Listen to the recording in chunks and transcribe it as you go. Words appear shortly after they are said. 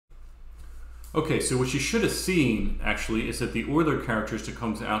Okay, so what you should have seen, actually, is that the Euler characteristic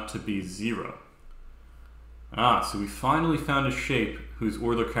comes out to be 0. So we finally found a shape whose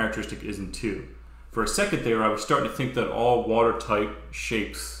Euler characteristic isn't 2. For a second there, I was starting to think that all watertight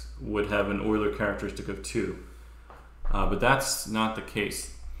shapes would have an Euler characteristic of 2. But that's not the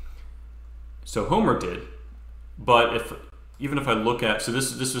case. So Homer did, but even if I look at, so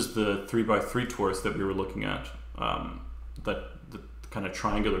this is the 3x3 torus that we were looking at, the kind of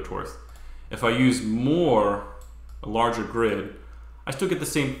triangular torus. If I use a larger grid, I still get the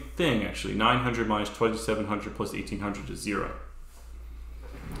same thing actually. 900 minus 2700 plus 1800 is 0.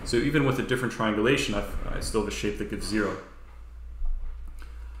 So even with a different triangulation, I still have a shape that gives 0.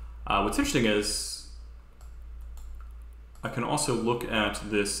 What's interesting is I can also look at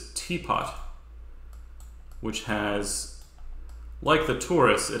this teapot, which has, like the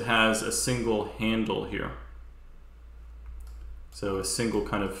torus, it has a single handle here. So a single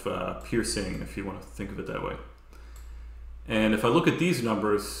kind of piercing, if you want to think of it that way. And if I look at these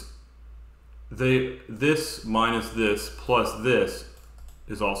numbers, this minus this plus this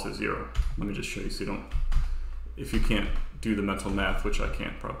is also 0. Let me just show you so you don't, if you can't do the mental math, which I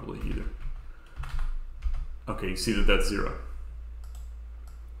can't probably either. Okay, you see that that's 0.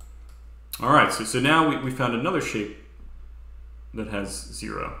 All right, so now we found another shape that has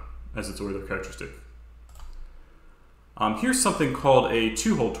 0 as its Euler characteristic. Here's something called a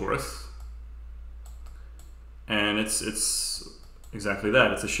 2-hole torus, and it's exactly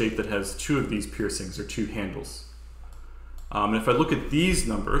that. It's a shape that has 2 of these piercings, or 2 handles. And if I look at these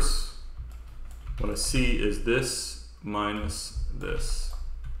numbers, what I see is this minus this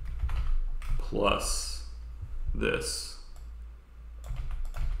plus this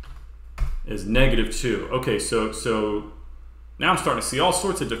is -2. Okay, so now I'm starting to see all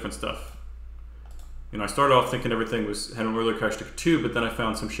sorts of different stuff. You know, I started off thinking everything had an Euler characteristic of 2, but then I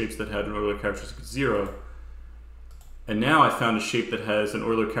found some shapes that had an Euler characteristic of 0. And now I found a shape that has an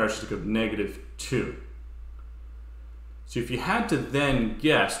Euler characteristic of -2. So if you had to then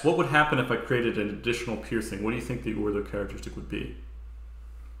guess, what would happen if I created an additional piercing? What do you think the Euler characteristic would be?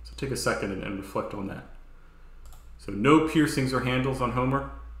 So take a second and reflect on that. So no piercings or handles on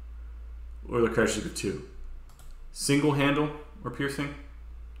Homer, Euler characteristic of 2. Single handle or piercing,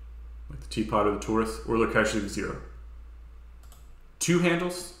 like the teapot or the torus, Euler characteristic of 0. 2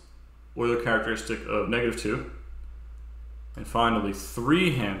 handles, Euler characteristic of -2. And finally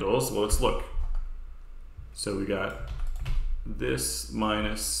 3 handles, well, let's look. So we got this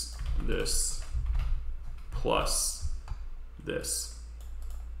minus this plus this.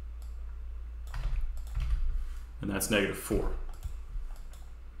 And that's -4.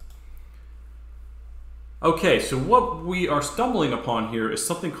 Okay, so what we are stumbling upon here is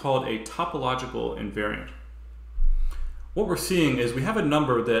something called a topological invariant. What we're seeing is we have a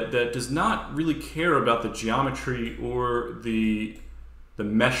number that does not really care about the geometry or the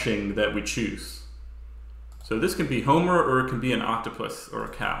meshing that we choose. So this can be Homer, or it can be an octopus or a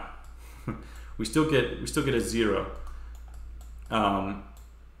cow. we still get a 0.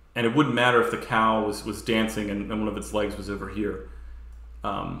 And it wouldn't matter if the cow was dancing and one of its legs was over here.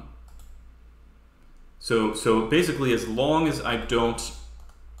 So basically, as long as I don't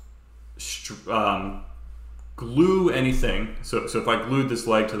glue anything, so if I glued this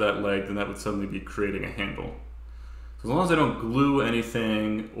leg to that leg, then that would suddenly be creating a handle. So as long as I don't glue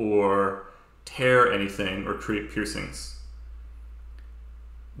anything or tear anything or create piercings,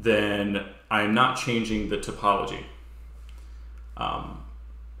 then I'm not changing the topology.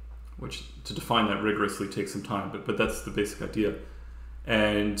 Which, to define that rigorously, takes some time, but that's the basic idea.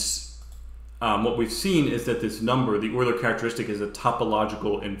 And what we've seen is that this number, the Euler characteristic, is a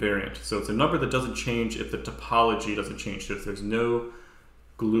topological invariant. So it's a number that doesn't change if the topology doesn't change, so if there's no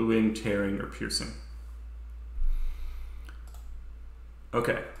gluing, tearing, or piercing.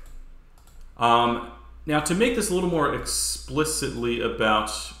 Okay. Now to make this a little more explicitly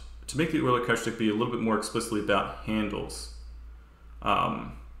about, to make the Euler characteristic be a little bit more explicitly about handles,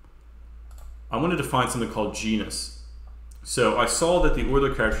 I wanted to find something called genus. So I saw that the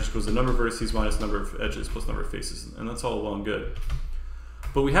Euler characteristic was the number of vertices minus number of edges plus number of faces, and that's all well and good.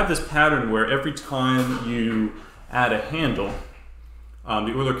 But we have this pattern where every time you add a handle,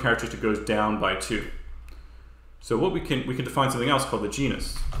 the Euler characteristic goes down by 2. So what we can define something else called the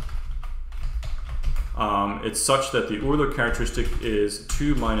genus. It's such that the Euler characteristic is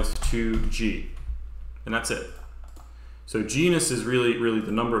 2 minus 2g, and that's it. So genus is really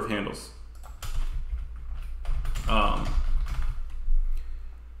the number of handles.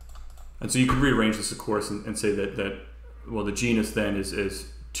 And so you can rearrange this, of course, and say that well, the genus then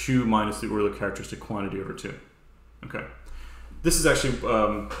is 2 minus the Euler characteristic quantity over 2. Okay. This is actually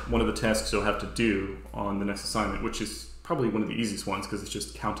one of the tasks you'll have to do on the next assignment, which is probably one of the easiest ones because it's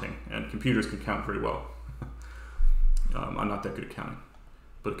just counting, and computers can count very well. I'm not that good at counting,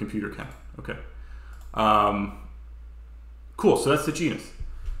 but a computer can. Okay. Cool. So that's the genus.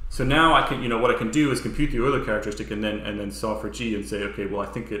 So now I can, what I can do is compute the Euler characteristic and then solve for G and say, okay, well, I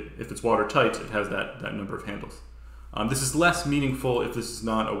think if it's watertight, it has that number of handles. This is less meaningful if this is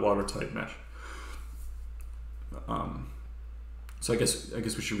not a watertight mesh. So I guess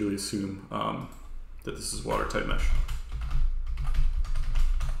we should really assume that this is a watertight mesh.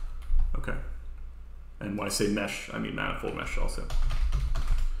 Okay. And when I say mesh, I mean manifold mesh also.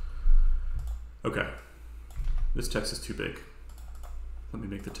 Okay. This text is too big. Let me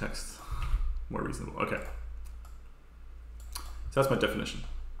make the text more reasonable. Okay. So that's my definition.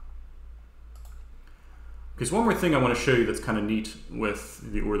 Okay, so one more thing I want to show you that's kind of neat with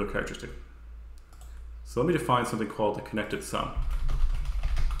the Euler characteristic. So let me define something called the connected sum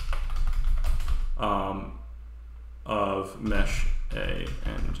of mesh A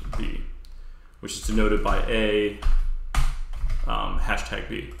and B, which is denoted by A hashtag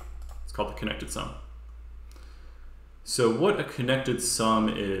B. It's called the connected sum. So what a connected sum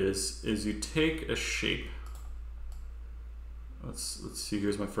is you take a shape. Let's see,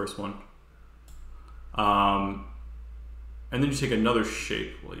 here's my first one. And then you take another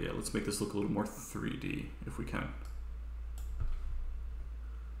shape. Well, yeah, let's make this look a little more 3D if we can.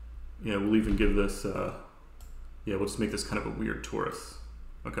 Yeah, we'll even give this, yeah, we'll just make this kind of a weird torus.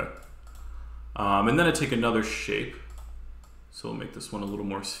 Okay. And then I take another shape. So we'll make this one a little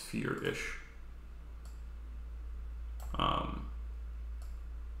more sphere-ish.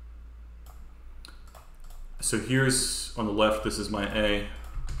 So here's, on the left, this is my A,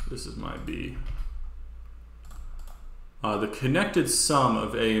 this is my B. The connected sum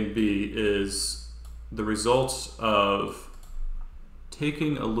of A and B is the result of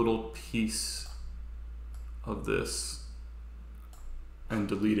taking a little piece of this and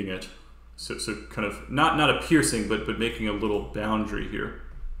deleting it. So kind of, not a piercing, but making a little boundary here.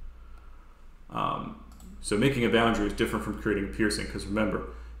 So making a boundary is different from creating a piercing, because remember,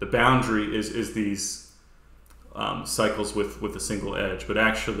 the boundary is these cycles with a single edge, but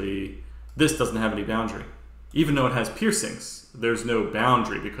actually this doesn't have any boundary. Even though it has piercings, there's no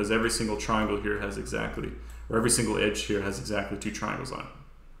boundary because every single triangle here has exactly, or every single edge here has exactly 2 triangles on it.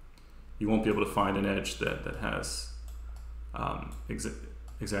 You won't be able to find an edge that has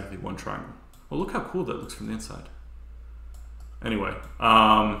exactly 1 triangle. Well, look how cool that looks from the inside. Anyway,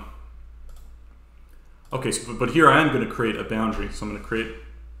 okay, so, but here I am going to create a boundary. So I'm going to create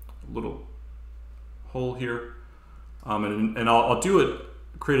a little hole here, and I'll do it,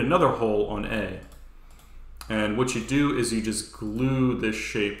 create another hole on A. And what you do is you just glue this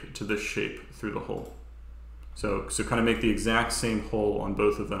shape to this shape through the hole. So kind of make the exact same hole on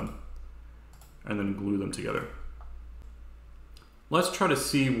both of them, and then glue them together. Let's try to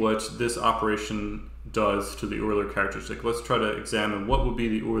see what this operation does to the Euler characteristic. Let's try to examine what would be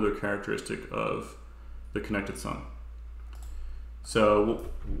the Euler characteristic of the connected sum. So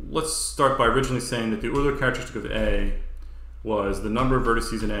let's start by originally saying that the Euler characteristic of A was the number of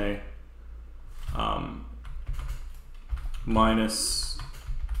vertices in A minus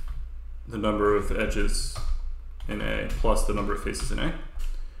the number of edges in A plus the number of faces in A.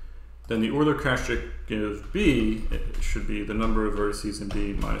 Then the Euler characteristic of B should be the number of vertices in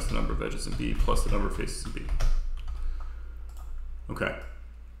B minus the number of edges in B plus the number of faces in B. Okay.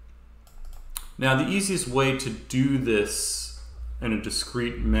 Now the easiest way to do this in a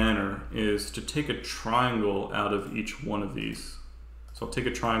discrete manner is to take a triangle out of each one of these. So I'll take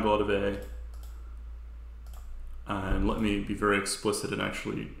a triangle out of A, and let me be very explicit and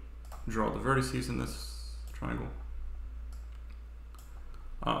actually draw the vertices in this triangle.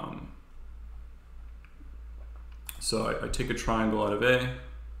 So I take a triangle out of A,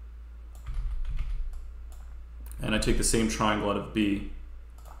 and I take the same triangle out of B,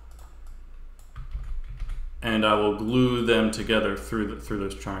 and I will glue them together through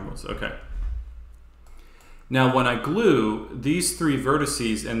those triangles. Okay. Now when I glue, these 3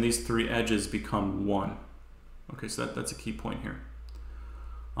 vertices and these 3 edges become 1. Okay, so that's a key point here.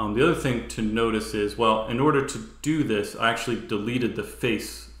 The other thing to notice is, well, in order to do this, I actually deleted the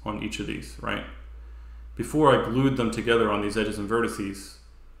face on each of these, right? Before I glued them together on these edges and vertices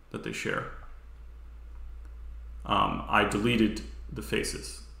that they share, I deleted the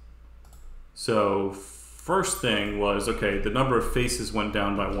faces. So first thing was, okay, the number of faces went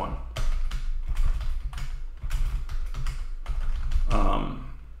down by 1.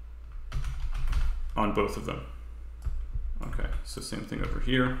 On both of them. Okay, so same thing over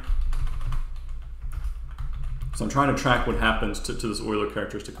here. So I'm trying to track what happens to this Euler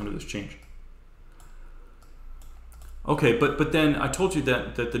characteristic under this change. Okay, but then I told you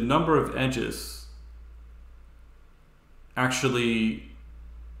that the number of edges actually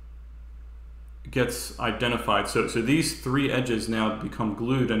gets identified. So these three edges now become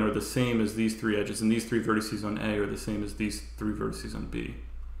glued and are the same as these three edges, and these three vertices on A are the same as these three vertices on B.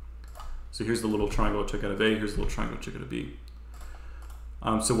 So here's the little triangle I took out of A, here's the little triangle I took out of B.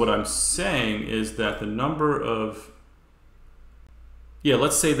 So what I'm saying is that the number of,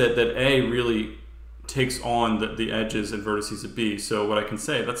 let's say that A really takes on the edges and vertices of B. So what I can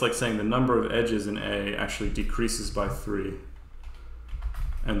say, that's like saying the number of edges in A actually decreases by 3.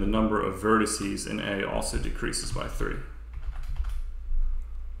 And the number of vertices in A also decreases by 3.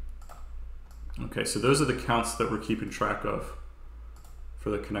 Okay, so those are the counts that we're keeping track of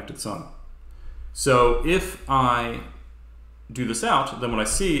for the connected sum. So if I do this out, then what I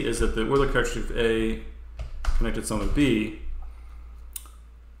see is that the Euler characteristic of A connected sum of B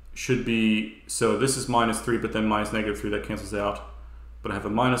should be, so this is -3, but then -3, that cancels out. But I have a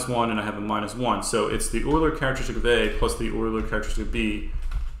 -1 and I have a -1. So it's the Euler characteristic of A plus the Euler characteristic of B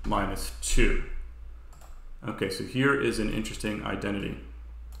 -2. Okay, so here is an interesting identity.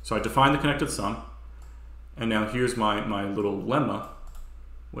 So I define the connected sum, and now here's my little lemma,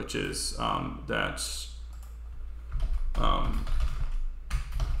 which is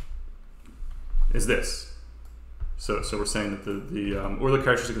is this. So we're saying that the Euler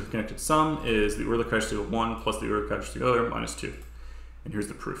characteristic of the connected sum is the Euler characteristic of one plus the Euler characteristic of the other -2. And here's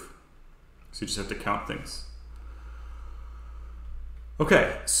the proof. So you just have to count things.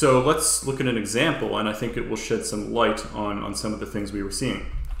 Okay, so let's look at an example, and I think it will shed some light on some of the things we were seeing.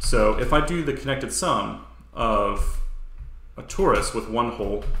 So if I do the connected sum of a torus with one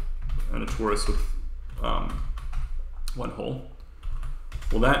hole and a torus with one hole,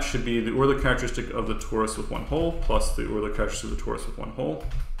 well, that should be the Euler characteristic of the torus with one hole plus the Euler characteristic of the torus with one hole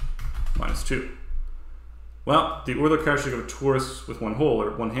 -2. Well, the Euler characteristic of a torus with one hole,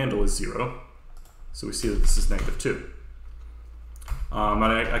 or one handle, is 0. So we see that this is -2. And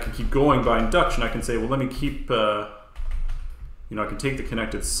I can keep going by induction. I can say, well, let me keep, I can take the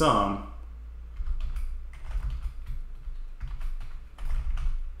connected sum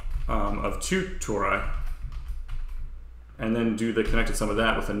of 2 tori, and then do the connected sum of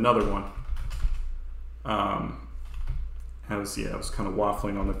that with another one. I was kind of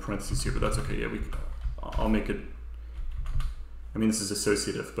waffling on the parentheses here, but that's okay. Yeah, I'll make it. I mean, this is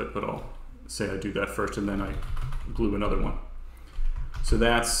associative, but I'll say I do that first, and then I glue another one. So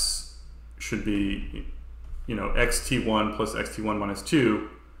that's should be, xt1 plus xt1 minus 2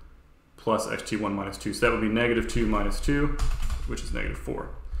 plus xt1 minus 2. So that would be -2 minus 2, which is -4.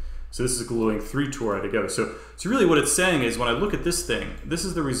 So this is gluing 3 tori together. So really what it's saying is, when I look at this thing, this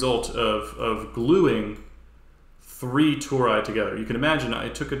is the result of gluing 3 tori together. You can imagine I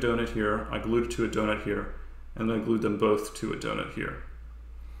took a donut here, I glued it to a donut here, and then I glued them both to a donut here.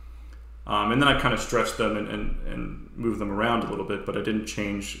 And then I kind of stretched them and moved them around a little bit, but I didn't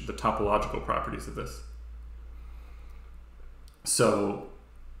change the topological properties of this. So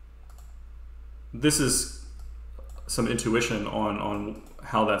this is some intuition on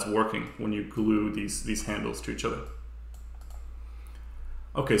how that's working when you glue these handles to each other.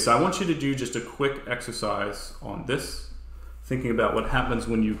 Okay, so I want you to do just a quick exercise on this, thinking about what happens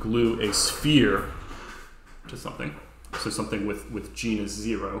when you glue a sphere to something. So something with genus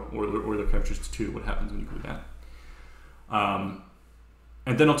 0 or the characteristic 2, what happens when you glue that.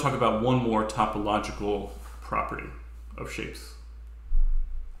 And then I'll talk about one more topological property of shapes.